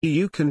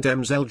EU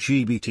condemns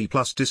LGBT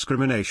plus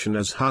discrimination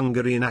as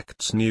Hungary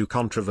enacts new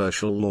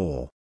controversial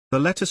law. The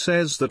letter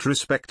says that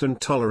respect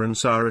and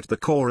tolerance are at the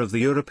core of the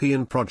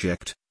European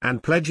project,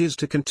 and pledges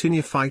to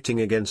continue fighting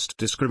against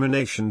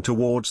discrimination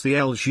towards the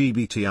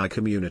LGBTI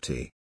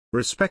community.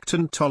 Respect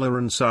and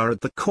tolerance are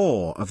at the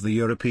core of the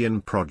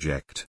European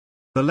project.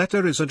 The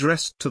letter is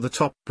addressed to the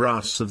top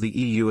brass of the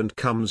EU and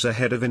comes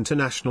ahead of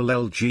International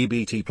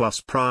LGBT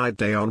plus Pride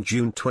Day on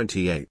June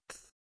 28.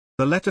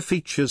 The letter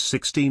features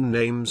 16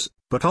 names,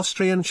 but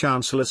Austrian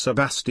Chancellor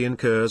Sebastian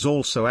Kurz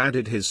also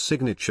added his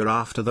signature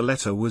after the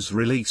letter was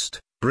released,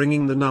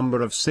 bringing the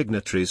number of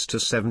signatories to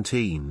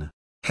 17.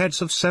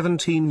 Heads of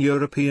 17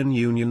 European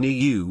Union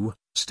 (EU)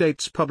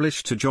 states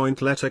published a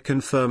joint letter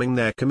confirming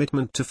their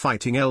commitment to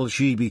fighting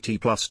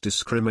LGBT plus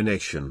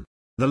discrimination.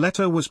 The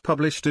letter was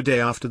published a day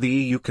after the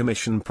EU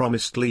Commission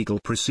promised legal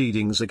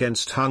proceedings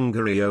against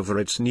Hungary over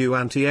its new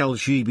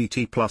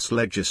anti-LGBT plus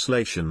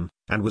legislation,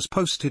 and was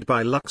posted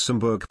by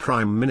Luxembourg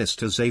Prime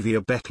Minister Xavier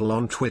Bettel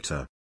on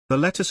Twitter. The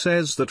letter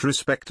says that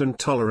respect and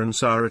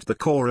tolerance are at the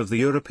core of the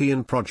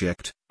European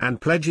project, and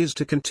pledges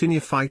to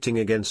continue fighting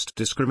against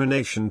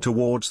discrimination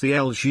towards the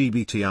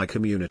LGBTI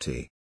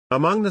community.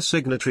 Among the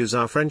signatories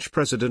are French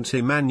President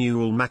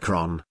Emmanuel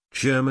Macron,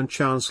 German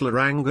Chancellor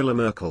Angela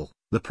Merkel,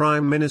 the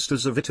Prime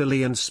Ministers of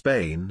Italy and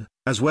Spain,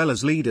 as well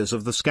as leaders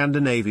of the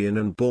Scandinavian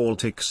and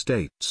Baltic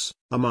states,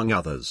 among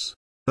others.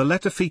 The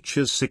letter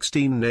features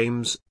 16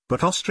 names,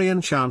 but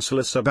Austrian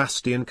Chancellor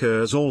Sebastian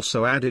Kurz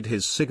also added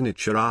his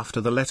signature after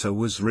the letter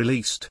was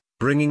released,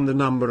 bringing the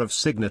number of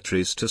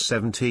signatories to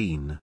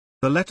 17.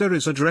 The letter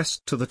is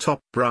addressed to the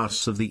top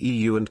brass of the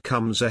EU and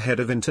comes ahead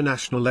of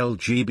International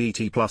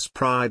LGBT plus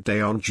Pride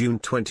Day on June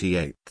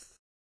 28.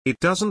 It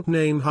doesn't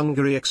name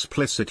Hungary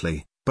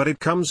explicitly, but it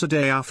comes a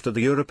day after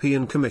the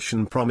European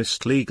Commission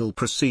promised legal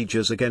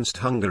procedures against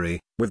Hungary,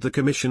 with the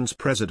Commission's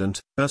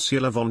President,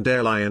 Ursula von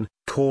der Leyen,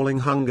 calling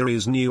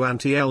Hungary's new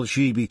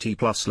anti-LGBT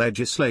plus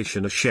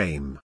legislation a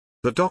shame.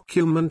 The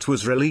document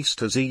was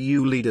released as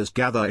EU leaders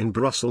gather in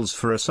Brussels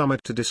for a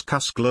summit to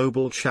discuss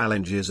global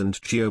challenges and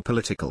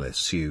geopolitical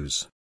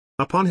issues.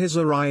 Upon his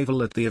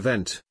arrival at the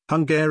event,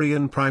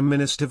 Hungarian Prime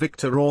Minister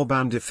Viktor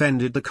Orbán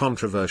defended the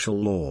controversial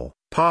law,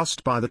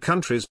 passed by the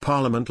country's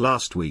parliament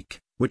last week,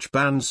 which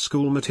bans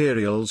school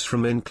materials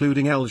from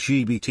including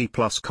LGBT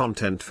plus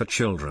content for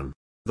children.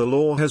 The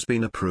law has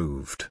been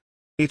approved.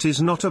 It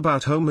is not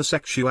about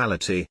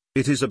homosexuality,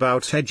 it is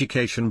about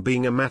education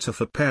being a matter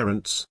for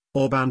parents,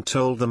 Orbán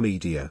told the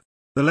media.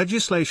 The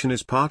legislation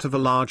is part of a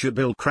larger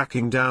bill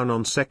cracking down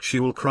on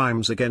sexual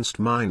crimes against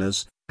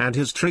minors, and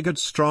has triggered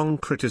strong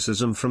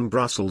criticism from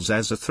Brussels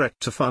as a threat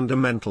to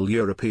fundamental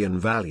European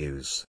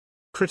values.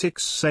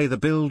 Critics say the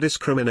bill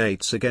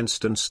discriminates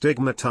against and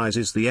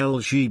stigmatizes the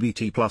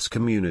LGBT plus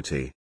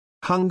community.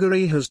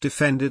 Hungary has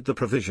defended the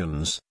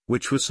provisions,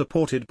 which were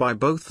supported by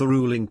both the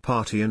ruling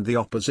party and the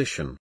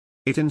opposition.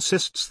 It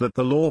insists that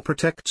the law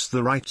protects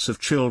the rights of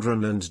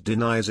children and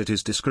denies it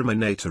is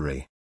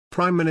discriminatory.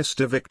 Prime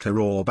Minister Viktor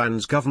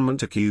Orbán's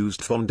government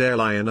accused von der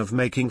Leyen of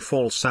making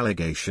false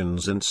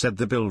allegations and said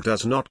the bill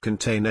does not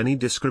contain any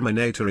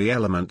discriminatory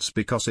elements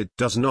because it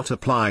does not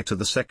apply to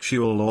the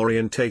sexual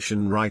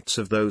orientation rights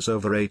of those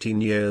over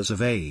 18 years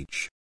of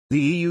age. The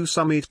EU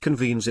summit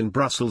convenes in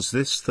Brussels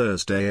this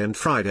Thursday and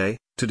Friday,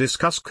 to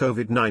discuss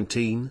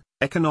COVID-19,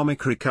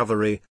 economic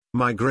recovery,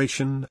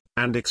 migration,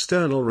 and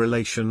external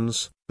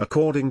relations,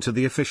 according to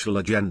the official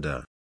agenda.